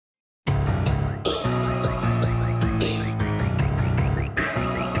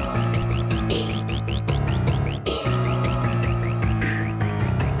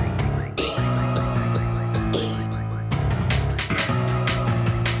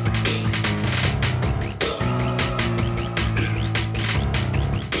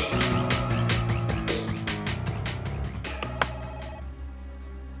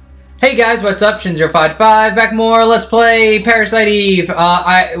Hey guys, what's up? Shin055 back more. Let's play Parasite Eve.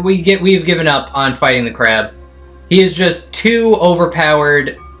 We've given up on fighting the crab. He is just too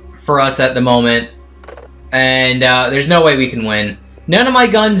overpowered for us at the moment, and there's no way we can win. None of my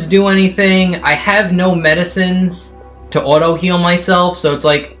guns do anything. I have no medicines to auto heal myself, so it's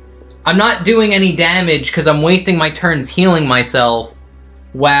like I'm not doing any damage because I'm wasting my turns healing myself.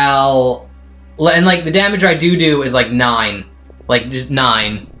 While and like the damage I do is like 9, like just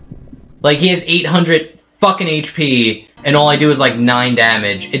 9. Like, he has 800 fucking HP, and all I do is, like, 9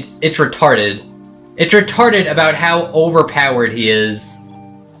 damage. It's retarded. It's retarded about how overpowered he is.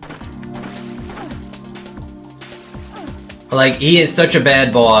 Like, he is such a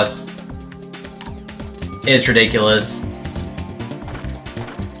bad boss. It's ridiculous.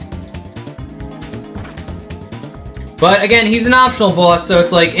 But, again, he's an optional boss, so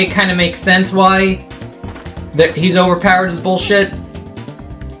it's like, it kind of makes sense why he's overpowered as bullshit.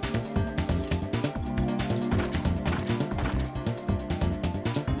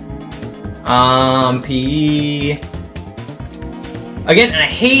 P. Again, and I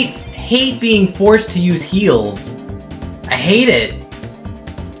hate being forced to use heals. I hate it.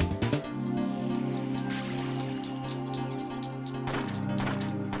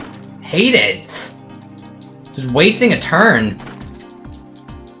 Hate it. Just wasting a turn.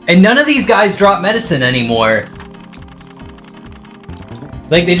 And none of these guys drop medicine anymore.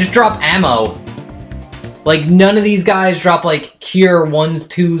 Like, they just drop ammo. Like, none of these guys drop, like, cure 1s,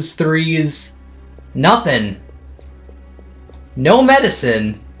 2s, 3s. Nothing. No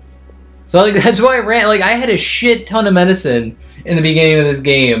medicine. So, like, that's why I ran. Like, I had a shit ton of medicine in the beginning of this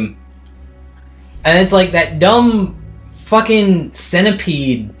game. And it's like that dumb fucking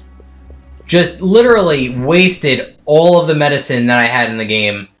centipede just literally wasted all of the medicine that I had in the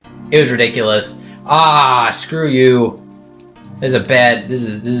game. It was ridiculous. Ah, screw you. This is bad. This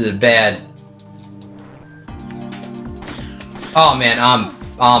is bad. Oh man,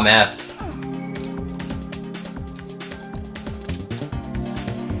 I'm effed.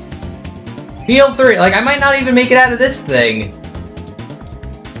 Heal 3. Like, I might not even make it out of this thing.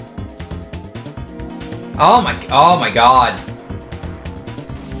 Oh my god.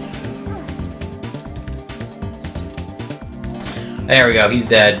 There we go, he's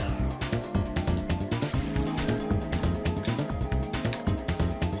dead.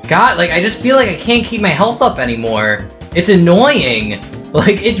 God, like, I just feel like I can't keep my health up anymore. It's annoying.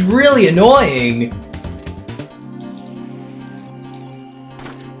 Like, it's really annoying.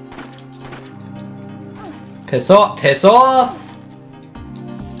 Piss off, piss off.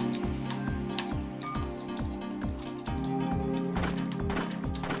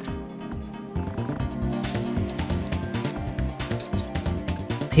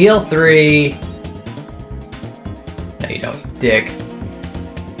 Heal 3. No, you don't, you dick.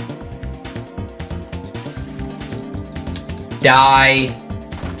 Die.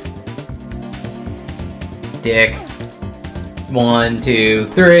 Dick. 1, 2,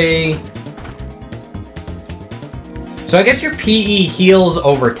 3. So I guess your PE heals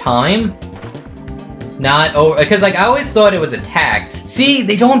over time? Not over... Because, like, I always thought it was attack. See,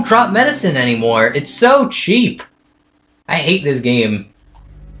 they don't drop medicine anymore. It's so cheap. I hate this game.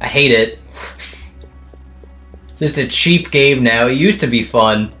 I hate it. Just a cheap game now. It used to be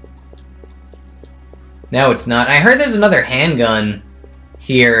fun. No, it's not. I heard there's another handgun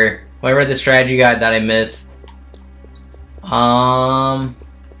here. Well, I read the strategy guide that I missed. I'm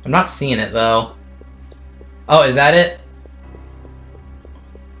not seeing it, though. Oh, is that it?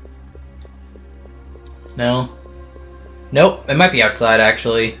 No. Nope, it might be outside,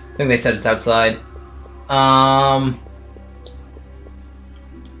 actually. I think they said it's outside.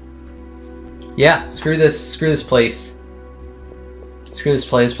 Yeah, screw this place. Screw this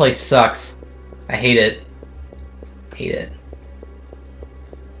place. This place sucks. I hate it. Hate it.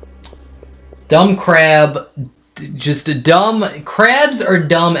 Dumb crab. Just a dumb... Crabs are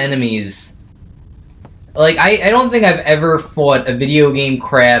dumb enemies. Like, I don't think I've ever fought a video game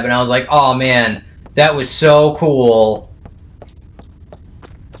crab and I was like, oh man, that was so cool.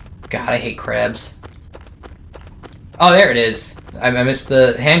 God, I hate crabs. Oh, there it is. I missed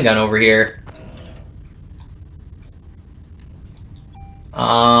the handgun over here.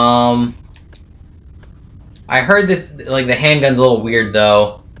 I heard this, like, the handgun's a little weird,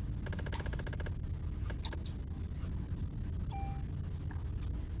 though.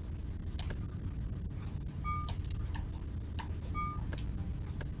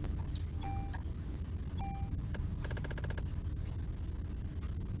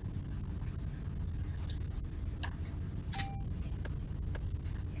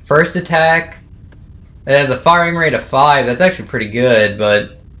 First attack, it has a firing rate of 5. That's actually pretty good,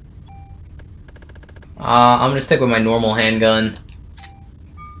 but I'm gonna stick with my normal handgun.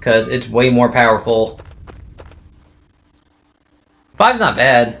 Because it's way more powerful. 5's not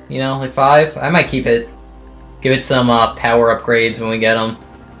bad, you know, like 5. I might keep it. Give it some power upgrades when we get them.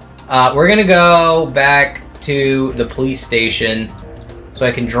 We're gonna go back to the police station so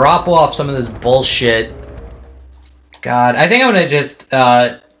I can drop off some of this bullshit. God, I think I'm gonna just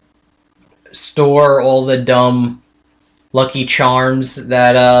store all the dumb Lucky Charms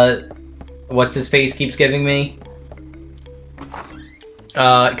that what's-his-face keeps giving me.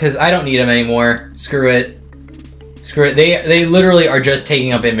 Because I don't need them anymore. Screw it. Screw it. They literally are just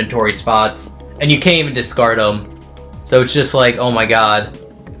taking up inventory spots. And you can't even discard them. So it's just like, oh my god.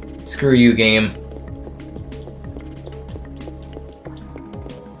 Screw you, game.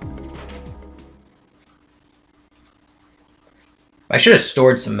 I should have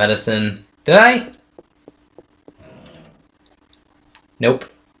stored some medicine. Did I? Nope.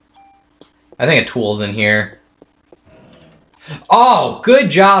 I think a tool's in here. Oh, good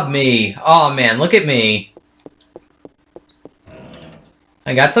job, me. Oh, man, look at me.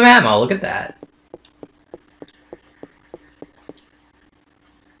 I got some ammo. Look at that.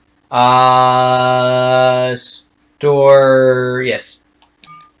 Store... Yes.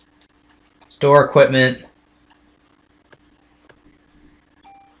 Store equipment.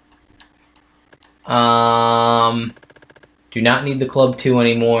 Do not need the Club 2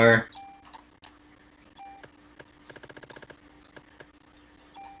 anymore.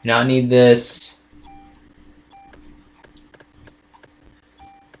 Do not need this.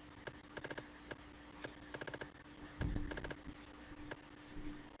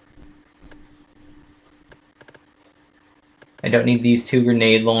 I don't need these 2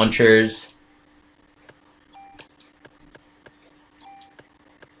 grenade launchers.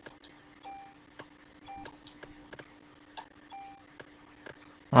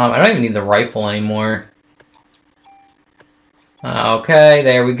 I don't even need the rifle anymore. Okay,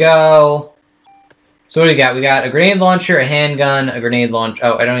 there we go. So what do we got? We got a grenade launcher, a handgun, a grenade launcher.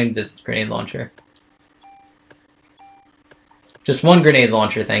 Oh, I don't need this grenade launcher. Just 1 grenade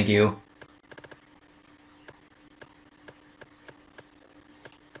launcher, thank you.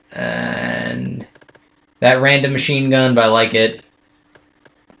 And that random machine gun, but I like it.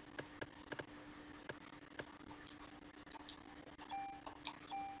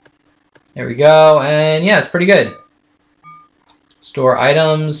 There we go, and yeah, it's pretty good. Store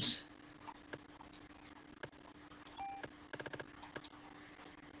items.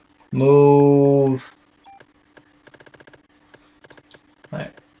 Move. All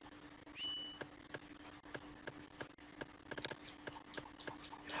right.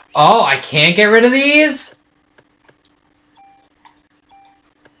 Oh, I can't get rid of these?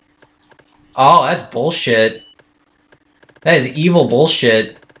 Oh, that's bullshit. That is evil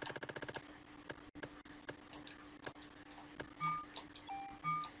bullshit.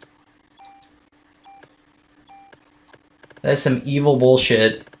 That's some evil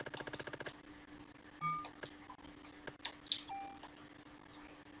bullshit.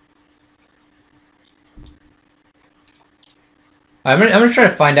 I'm gonna try to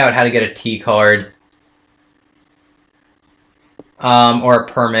find out how to get a T card. Or a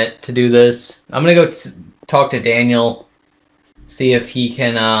permit to do this. I'm gonna go talk to Daniel. See if he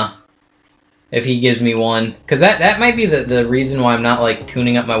can, if he gives me one. Because that might be the reason why I'm not, like,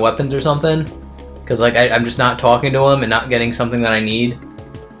 tuning up my weapons or something. Because, like, I'm just not talking to him and not getting something that I need.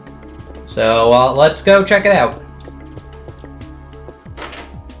 So, let's go check it out.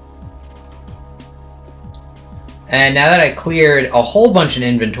 And now that I cleared a whole bunch of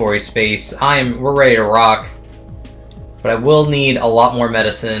inventory space, we're ready to rock. But I will need a lot more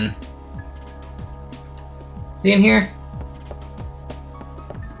medicine. Is he in here?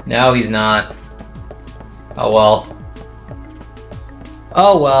 No, he's not. Oh well.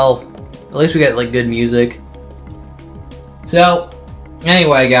 Oh well. At least we got, like, good music. So,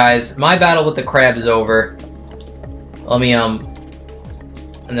 anyway, guys, my battle with the crab is over. Let me, no,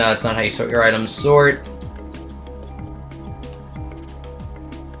 that's not how you sort your items. Sort.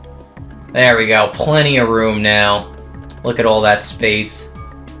 There we go. Plenty of room now. Look at all that space.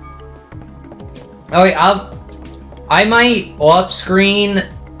 Okay, I might, off-screen,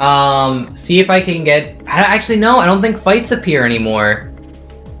 see if I can get... Actually, no, I don't think fights appear anymore.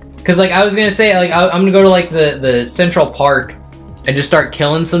 Because, like, I was going to say, like, I'm going to go to, like, the Central Park and just start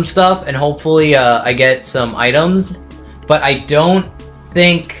killing some stuff, and hopefully, I get some items. But I don't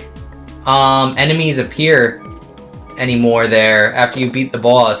think, enemies appear anymore there after you beat the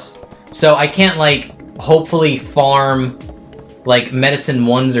boss. So I can't, like, hopefully farm, like, medicine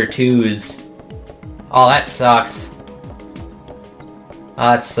 1s or 2s. Oh, that sucks.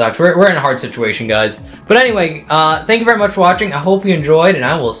 That sucks. We're in a hard situation, guys. But anyway, thank you very much for watching. I hope you enjoyed, and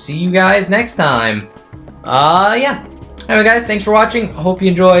I will see you guys next time. Yeah. Anyway, guys, thanks for watching. I hope you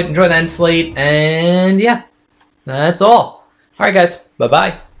enjoyed. Enjoy the end slate, and yeah, that's all. Alright, guys.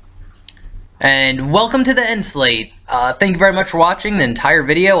 Bye-bye. And welcome to the end slate. Thank you very much for watching the entire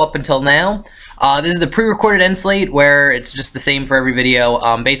video up until now. This is the pre-recorded end slate where it's just the same for every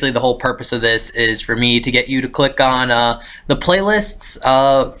video. Basically, the whole purpose of this is for me to get you to click on the playlists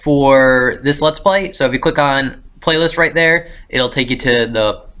for this Let's Play. So if you click on playlist right there, it'll take you to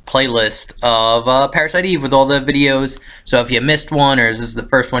the playlist of Parasite Eve with all the videos. So if you missed one or this is the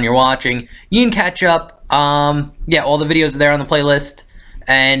first one you're watching, you can catch up. Yeah, all the videos are there on the playlist.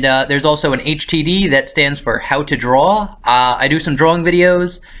 And there's also an HTD that stands for How to Draw. I do some drawing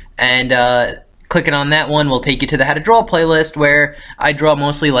videos, and clicking on that one will take you to the How to Draw playlist, where I draw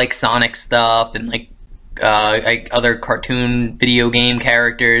mostly like Sonic stuff and like other cartoon video game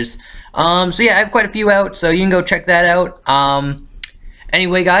characters. So yeah, I have quite a few out, so you can go check that out.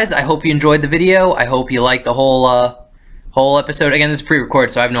 Anyway, guys, I hope you enjoyed the video. I hope you liked the whole episode. Again, this is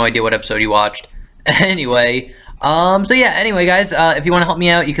pre-recorded, so I have no idea what episode you watched. Anyway. So yeah, anyway, guys, if you want to help me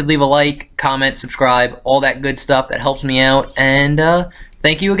out, you could leave a like, comment, subscribe, all that good stuff that helps me out, and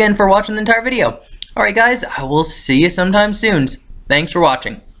thank you again for watching the entire video. Alright, guys, I will see you sometime soon. Thanks for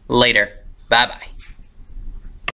watching. Later. Bye-bye.